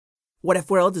What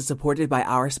If World is supported by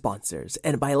our sponsors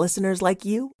and by listeners like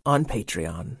you on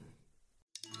Patreon.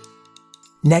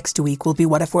 Next week will be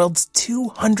What If World's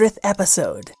 200th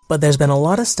episode. But there's been a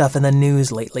lot of stuff in the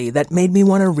news lately that made me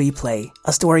want to replay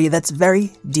a story that's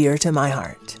very dear to my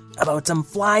heart about some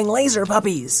flying laser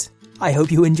puppies. I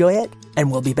hope you enjoy it,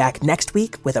 and we'll be back next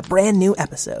week with a brand new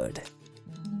episode.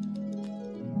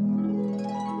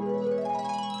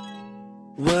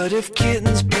 What if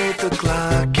kittens played the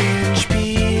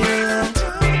glockenspiel? And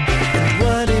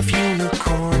what if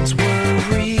unicorns were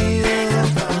real?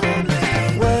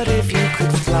 What if you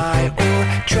could fly or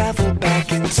travel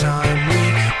back in time?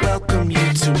 We welcome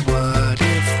you to What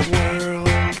If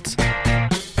World.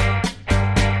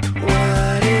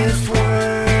 What If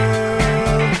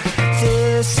World?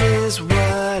 This is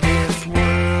What If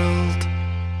World.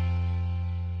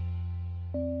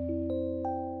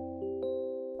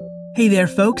 Hey there,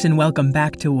 folks, and welcome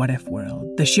back to What If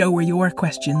World, the show where your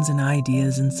questions and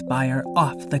ideas inspire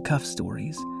off-the-cuff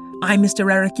stories. I'm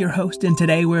Mr. Eric, your host, and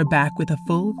today we're back with a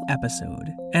full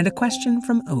episode and a question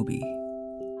from Obi.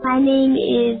 My name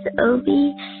is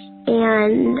Obi,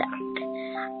 and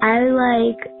I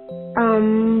like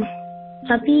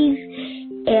puppies,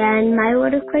 and my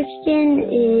word of question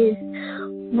is,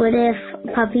 what if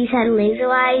puppies had laser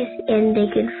eyes and they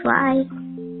could fly?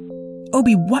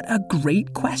 Obi, what a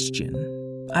great question.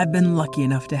 I've been lucky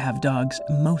enough to have dogs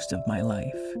most of my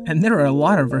life, and there are a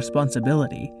lot of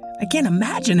responsibility. I can't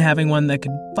imagine having one that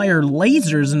could fire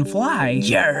lasers and fly.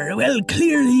 Yeah, well,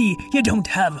 clearly you don't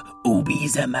have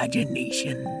Obi's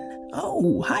imagination.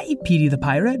 Oh, hi, Petey the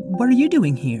Pirate. What are you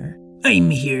doing here? I'm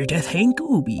here to thank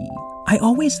Obi. I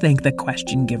always thank the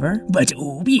question giver, but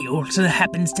Obi also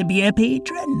happens to be a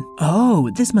patron. Oh,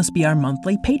 this must be our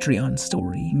monthly Patreon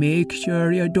story. Make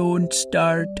sure you don't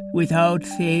start without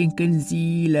thanking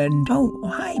Zealand. Oh,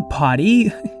 hi,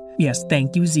 Potty. Yes,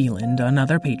 thank you, Zealand,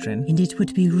 another patron. And it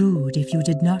would be rude if you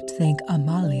did not thank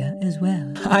Amalia as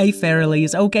well. Hi,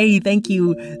 Fairlies. Okay, thank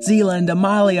you, Zealand,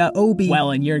 Amalia, Obi.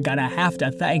 Well, and you're gonna have to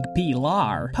thank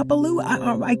Pilar. Papaloo,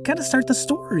 I gotta start the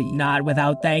story. Not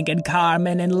without thanking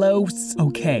Carmen and Luz.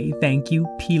 Okay, thank you,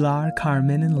 Pilar,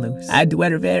 Carmen, and Luz. And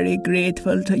we're very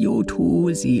grateful to you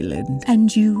too, Zealand.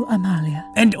 And you, Amalia.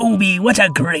 And Obi, what a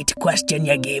great question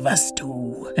you gave us too.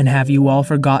 And have you all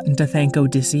forgotten to thank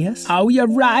Odysseus? Oh, you're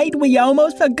right. We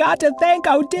almost forgot to thank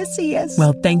Odysseus.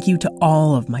 Well, thank you to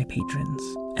all of my patrons.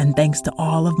 And thanks to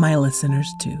all of my listeners,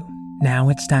 too. Now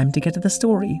it's time to get to the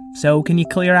story. So, can you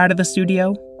clear out of the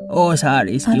studio? Oh,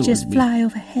 sorry, excuse me. I'll just fly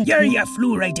overhead. You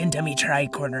flew right into me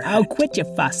tri-corner. Oh, quit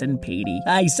your fussing, Petey.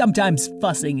 Sometimes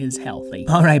fussing is healthy.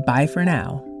 All right, bye for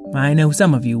now. I know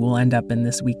some of you will end up in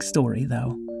this week's story,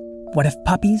 though. What if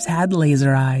puppies had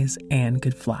laser eyes and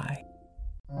could fly?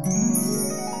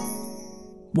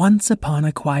 Once upon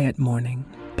a quiet morning,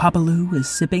 Papaloo was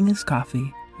sipping his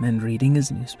coffee and reading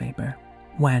his newspaper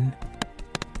when...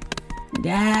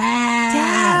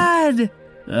 Dad!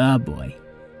 Oh boy.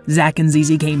 Zack and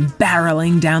Zizi came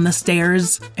barreling down the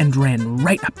stairs and ran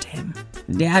right up to him.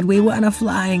 Dad, we want a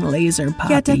flying laser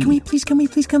puppy. Yeah, Dad, can we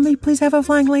please have a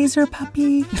flying laser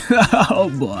puppy?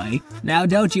 Oh boy. Now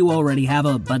don't you already have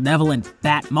a benevolent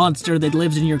bat monster that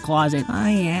lives in your closet? Oh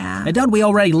yeah. And don't we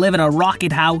already live in a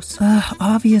rocket house?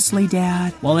 Obviously,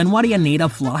 Dad. Well, then what do you need a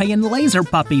flying laser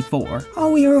puppy for?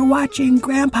 Oh, we were watching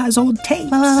Grandpa's old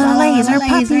tapes. Laser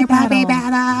puppy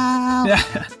battle.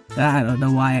 I don't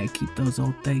know why I keep those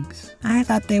old things. I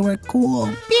thought they were cool.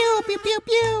 Pew, pew, pew,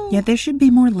 pew. Yeah, there should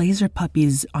be more laser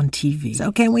puppies on TV.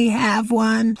 So can we have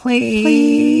one,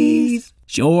 please?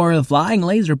 Sure, the flying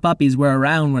laser puppies were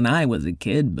around when I was a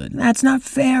kid, but that's not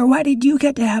fair. Why did you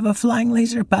get to have a flying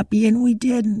laser puppy and we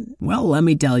didn't? Well, let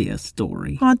me tell you a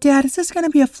story. Oh, Dad, is this going to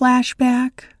be a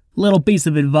flashback? Little piece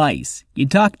of advice. You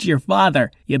talk to your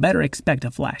father, you better expect a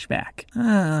flashback.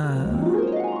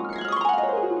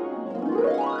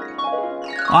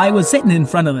 I was sitting in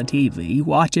front of the TV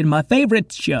watching my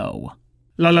favorite show.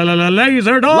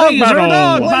 Laser dog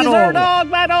battle!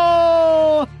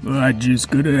 I just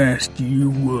gotta ask you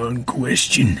one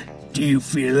question. Do you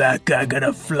feel like I got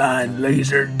a flying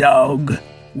laser dog?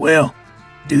 Well,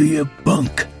 do you,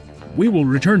 punk? We will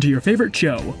return to your favorite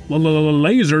show,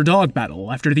 Laser Dog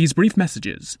Battle, after these brief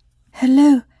messages.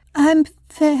 Hello, I'm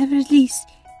Fairlies.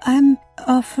 I'm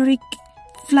offering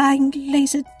flying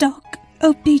laser dog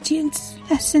obedience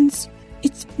lessons.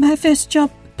 It's my first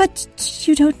job, but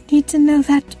you don't need to know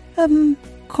that.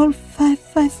 Call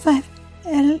 555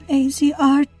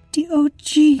 LAZR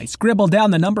D-O-G. I scribbled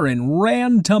down the number and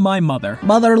ran to my mother.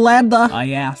 Mother Lambda,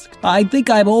 I asked. I think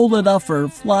I'm old enough for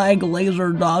flying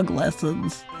laser dog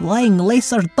lessons. Flying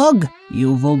laser dog?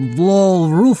 You will blow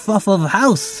roof off of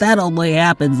house. That only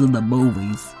happens in the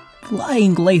movies.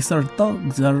 Flying laser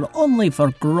dogs are only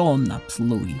for grown-ups,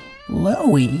 Louie.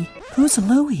 Louie? Who's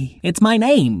Louie? It's my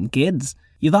name, kids.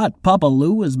 You thought Papa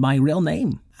Lou was my real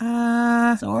name?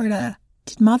 Sorta.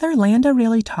 Did Mother Lambda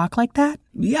really talk like that?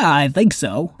 Yeah, I think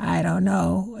so. I don't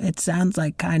know. It sounds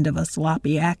like kind of a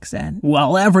sloppy accent.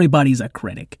 Well, everybody's a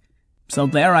critic. So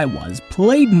there I was,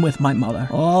 pleading with my mother.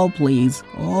 Oh, please.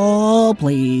 Oh,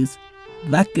 please.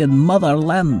 Back in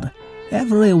Motherland,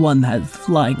 everyone has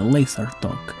flying laser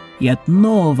dog, yet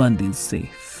no one is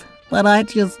safe. But I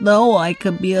just know I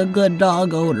could be a good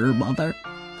dog owner, Mother.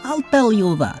 I'll tell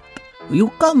you that. You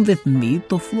come with me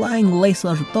to Flying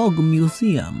Laser Dog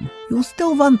Museum. You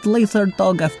still want laser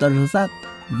dog after that?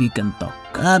 We can talk.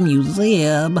 A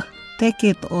museum? Take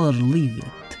it or leave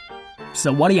it.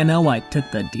 So what do you know, I took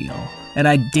the deal. And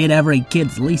I did every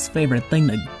kid's least favorite thing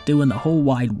to do in the whole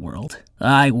wide world.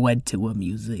 I went to a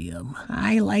museum.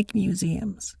 I like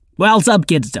museums. Well, some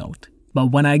kids don't.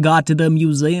 But when I got to the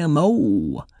museum,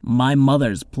 my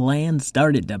mother's plan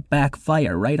started to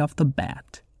backfire right off the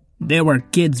bat. There were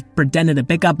kids pretending to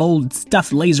pick up old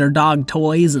stuffed laser dog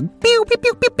toys and pew, pew,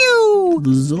 pew, pew, pew.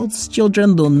 Those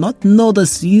children do not know the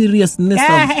seriousness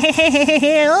of...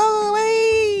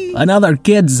 And other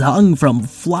kids hung from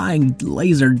flying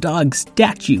laser dog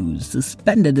statues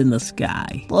suspended in the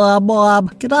sky.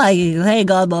 Bob, can I hang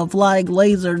on the flying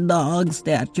laser dog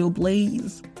statue,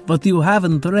 please? But you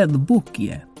haven't read the book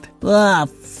yet.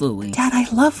 Phooey. Dad, I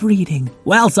love reading.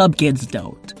 Well, some kids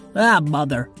don't.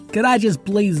 Mother, could I just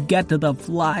please get to the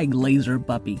flying laser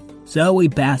puppy? So we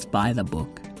passed by the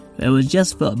book. It was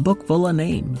just a book full of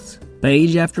names,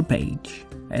 page after page.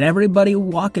 And everybody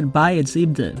walking by it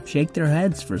seemed to shake their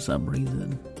heads for some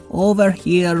reason. Over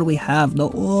here we have the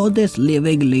oldest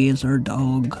living laser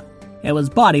dog. It was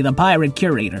Potty the Pirate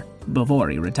Curator, before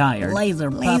he retired.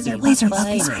 Laser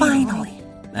puppies, finally.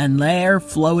 And there,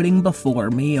 floating before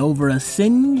me over a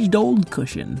singed old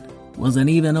cushion, was an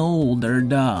even older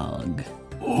dog.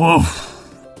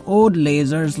 Old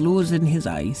laser's losing his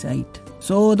eyesight,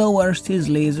 so the worst his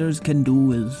lasers can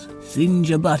do is singe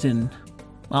a button.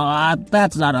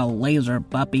 That's not a laser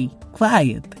puppy.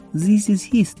 Quiet, this is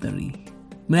history.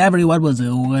 Everyone was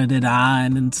oohing and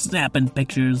ahhing and snapping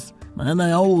pictures, and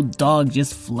the old dog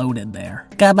just floated there.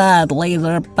 Come on,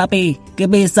 laser puppy, give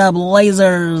me some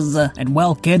lasers. And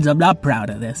well, kids, I'm not proud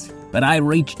of this, but I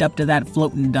reached up to that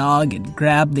floating dog and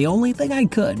grabbed the only thing I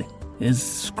could, his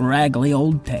scraggly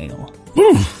old tail.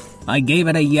 I gave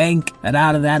it a yank, and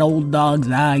out of that old dog's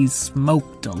eyes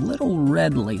smoked a little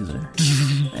red laser.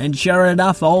 And sure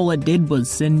enough, all it did was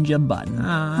singe a button.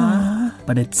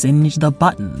 But it singed the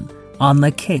button on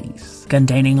the case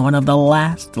containing one of the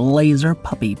last laser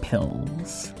puppy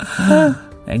pills.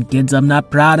 And kids, I'm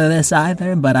not proud of this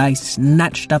either, but I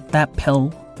snatched up that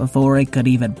pill before it could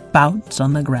even bounce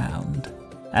on the ground.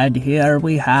 And here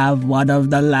we have one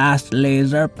of the last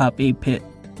laser puppy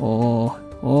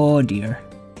Oh dear.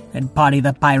 And Potty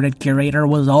the Pirate Curator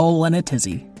was all in a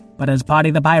tizzy. But as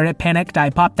Potty the Pirate panicked, I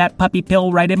popped that puppy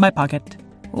pill right in my pocket.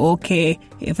 Okay,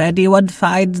 if anyone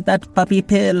finds that puppy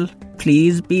pill,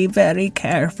 please be very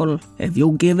careful. If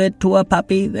you give it to a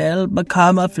puppy, they'll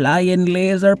become a flying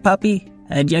laser puppy,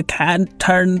 and you can't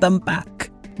turn them back.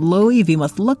 Louie, we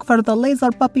must look for the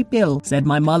laser puppy pill, said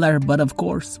my mother, but of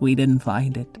course we didn't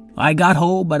find it. I got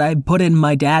home, but I put in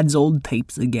my dad's old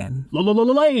tapes again.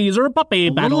 Laser puppy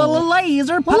battle.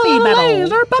 Laser puppy battle.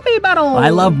 Laser puppy battle. I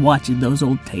loved watching those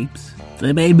old tapes.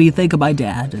 They made me think of my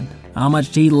dad and how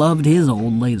much he loved his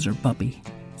old laser puppy.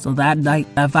 So that night,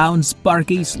 I found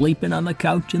Sparky sleeping on the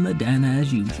couch in the den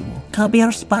as usual. Come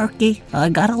here, Sparky. I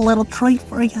got a little treat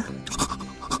for you.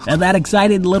 And that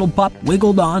excited little pup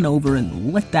wiggled on over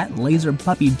and licked that laser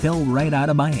puppy pill right out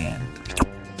of my hand.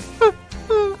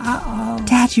 Uh-oh.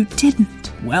 Dad, you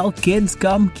didn't. Well, kids,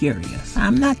 come curious.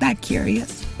 I'm not that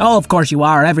curious. Oh, of course you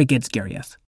are. Every kid's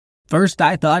curious. First,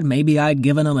 I thought maybe I'd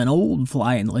given him an old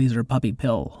flying laser puppy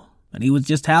pill, and he was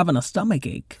just having a stomach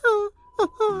ache.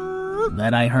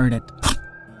 Then I heard it.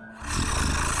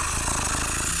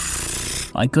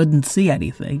 I couldn't see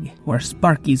anything where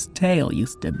Sparky's tail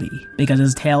used to be, because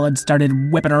his tail had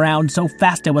started whipping around so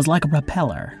fast it was like a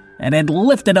propeller, and it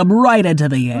lifted him right into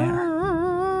the air.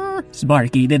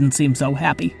 Sparky didn't seem so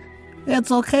happy.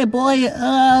 It's okay, boy.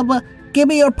 give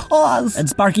me your paws. And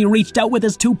Sparky reached out with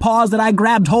his 2 paws that I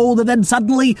grabbed hold, and then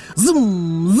suddenly,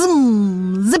 zoom,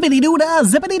 zoom, zippity-doo-dah,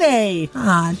 zippity-day.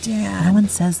 Ah, Dad. No one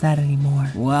says that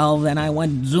anymore. Well, then I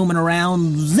went zooming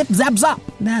around, zip, zap, zop.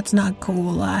 That's not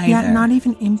cool either. Yeah, not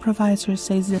even improvisers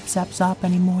say zip, zap, zop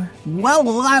anymore.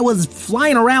 Well, I was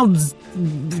flying around,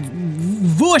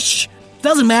 whoosh.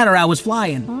 Doesn't matter, I was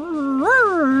flying.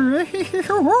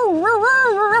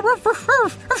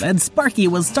 And Sparky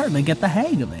was starting to get the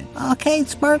hang of it. Okay,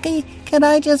 Sparky, can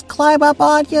I just climb up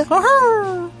on you?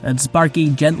 And Sparky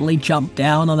gently jumped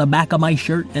down on the back of my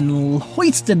shirt and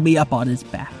hoisted me up on his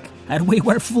back. And we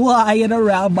were flying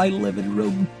around my living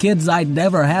room. Kids, I'd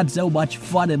never had so much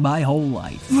fun in my whole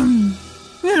life.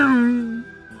 Yeah.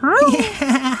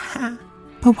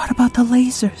 But what about the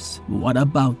lasers? What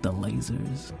about the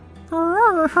lasers?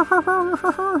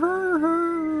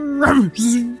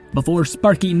 Before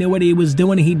Sparky knew what he was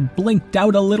doing, he'd blinked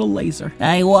out a little laser.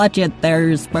 Hey, watch it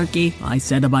there, Sparky, I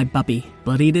said to my puppy,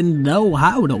 but he didn't know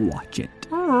how to watch it.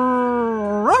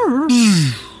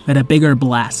 And a bigger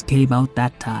blast came out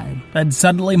that time. And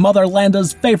suddenly Mother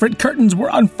Landa's favorite curtains were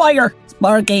on fire.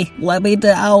 Sparky, let me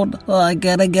down. I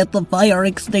gotta get the fire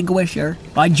extinguisher.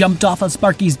 I jumped off of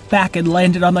Sparky's back and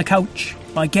landed on the couch.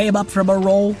 I came up from a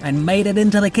roll and made it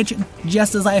into the kitchen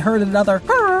just as I heard another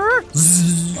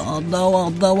zzz. Oh no, oh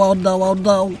no, oh no, oh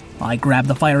no. I grabbed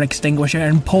the fire extinguisher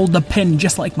and pulled the pin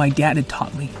just like my dad had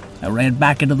taught me. I ran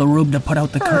back into the room to put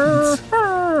out the curtains.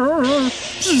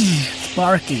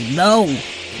 Sparky, no.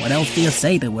 What else do you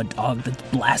say to a dog that's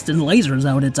blasting lasers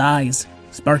out its eyes?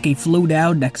 Sparky flew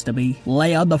down next to me,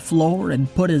 lay on the floor,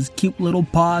 and put his cute little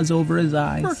paws over his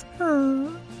eyes.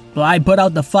 Well, I put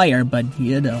out the fire, but,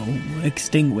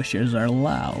 extinguishers are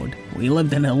loud. We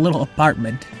lived in a little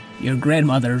apartment. Your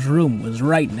grandmother's room was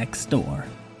right next door.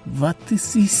 What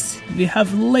is this? We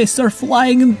have laser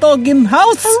flying dog in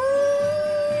house?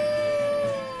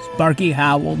 Sparky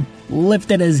howled,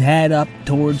 lifted his head up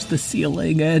towards the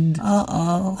ceiling, and...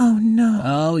 Uh-oh. Oh, no.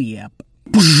 Oh, yep.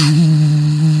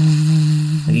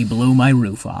 He blew my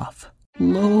roof off.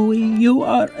 Louie, you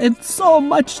are in so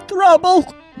much trouble,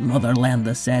 Mother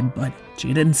Landa said, but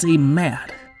she didn't seem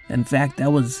mad. In fact,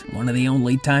 that was one of the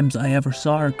only times I ever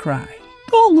saw her cry.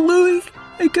 Oh, Louie,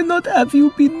 I cannot have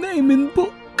you be naming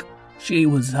book. She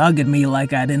was hugging me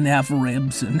like I didn't have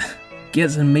ribs and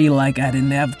kissing me like I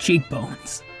didn't have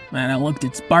cheekbones. And I looked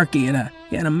at Sparky and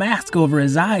he had a mask over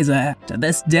his eyes. To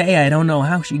this day, I don't know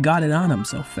how she got it on him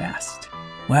so fast.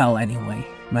 Well, anyway,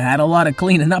 I had a lot of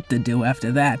cleaning up to do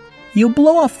after that. You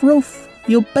blow off roof,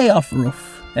 you pay off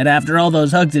roof. And after all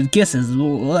those hugs and kisses,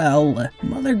 well,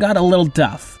 Mother got a little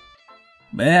tough.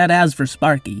 But as for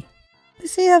Sparky...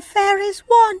 See, a fairy's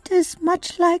wand is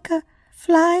much like a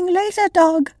flying laser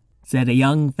dog, said a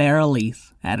young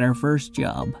Fairelise at her first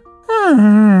job.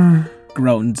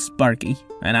 Groaned Sparky,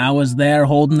 and I was there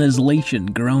holding his leash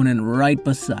and groaning right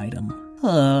beside him.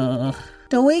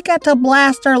 Do we get to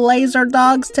blast our laser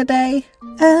dogs today?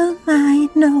 Oh my,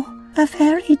 no. A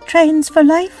fairy trains for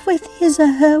life with his or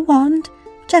her wand,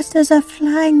 just as a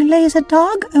flying laser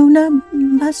dog owner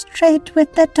must trade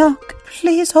with their dog.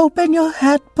 Please open your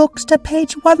handbooks to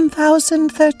page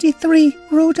 1033,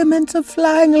 Rudiments of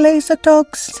Flying Laser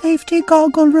Dogs, Safety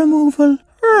Goggle Removal.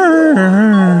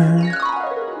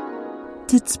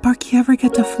 Did Sparky ever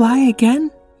get to fly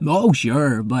again? Oh,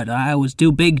 sure, but I was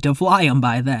too big to fly him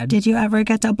by then. Did you ever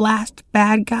get to blast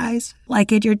bad guys,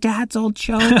 like in your dad's old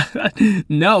show?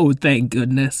 No, thank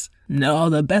goodness. No,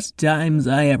 the best times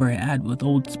I ever had with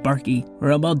old Sparky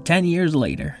were about 10 years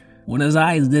later, when his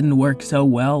eyes didn't work so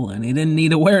well and he didn't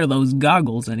need to wear those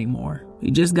goggles anymore.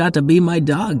 He just got to be my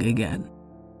dog again.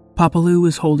 Papa Lou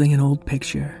was holding an old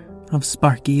picture of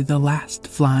Sparky, the last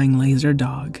flying laser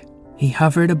dog. He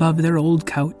hovered above their old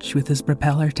couch with his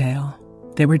propeller tail.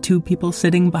 There were 2 people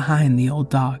sitting behind the old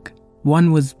dog.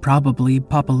 One was probably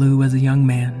Papa Lou as a young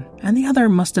man, and the other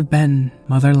must have been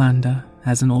Mother Landa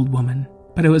as an old woman.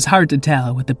 But it was hard to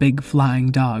tell with the big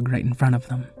flying dog right in front of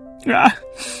them.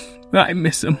 I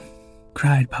miss him,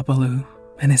 cried Papa Lou,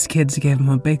 and his kids gave him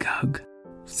a big hug.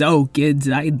 So, kids,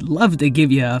 I'd love to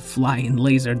give you a flying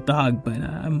laser dog, but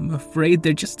I'm afraid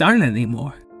there just aren't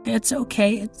anymore. It's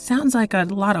okay. It sounds like a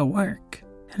lot of work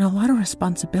and a lot of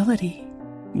responsibility.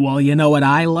 Well, you know what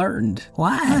I learned?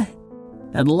 What?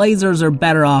 That lasers are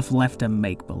better off left to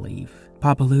make-believe.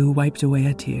 Papa Lou wiped away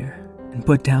a tear and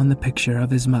put down the picture of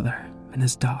his mother and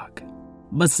his dog.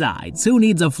 Besides, who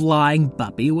needs a flying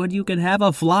puppy when you can have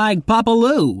a flying Papa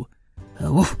Lou?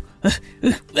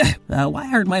 Why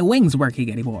aren't my wings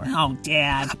working anymore? Oh,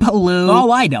 Dad. Baloo.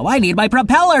 Oh, I know. I need my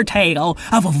propeller tail.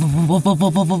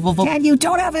 Dad, you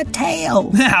don't have a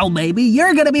tail. Now, maybe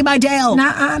you're gonna be my tail.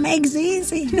 Nuh-uh, make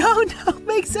easy. No,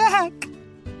 make Zach.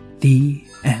 The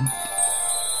end.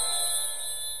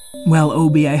 Well,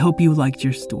 Obi, I hope you liked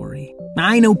your story.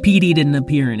 I know Petey didn't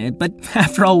appear in it, but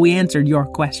after all, we answered your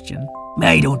question.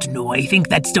 I don't know. I think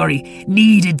that story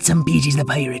needed some Petey the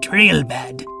Pirate real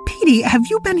bad. Petey, have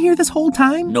you been here this whole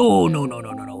time? No.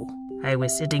 I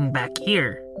was sitting back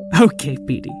here. Okay,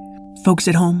 Petey. Folks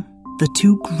at home, the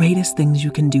two greatest things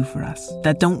you can do for us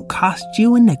that don't cost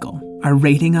you a nickel are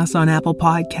rating us on Apple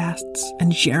Podcasts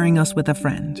and sharing us with a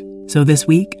friend. So this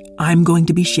week, I'm going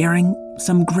to be sharing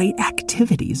some great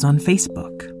activities on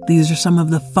Facebook. These are some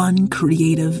of the fun,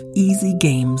 creative, easy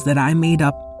games that I made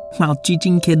up while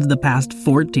teaching kids the past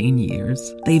 14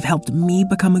 years. They've helped me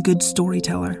become a good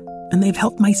storyteller, and they've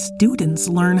helped my students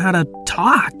learn how to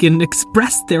talk and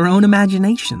express their own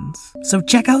imaginations. So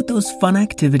check out those fun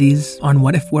activities on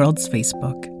What If World's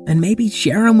Facebook, and maybe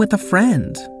share them with a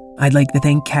friend. I'd like to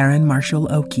thank Karen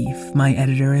Marshall O'Keefe, my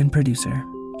editor and producer,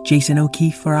 Jason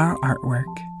O'Keefe for our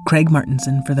artwork, Craig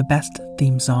Martinson for the best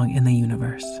theme song in the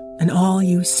universe, and all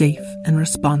you safe and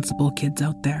responsible kids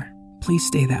out there, please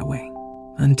stay that way.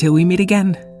 Until we meet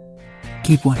again,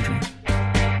 keep wondering.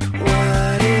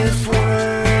 What if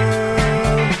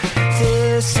world,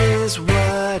 this is what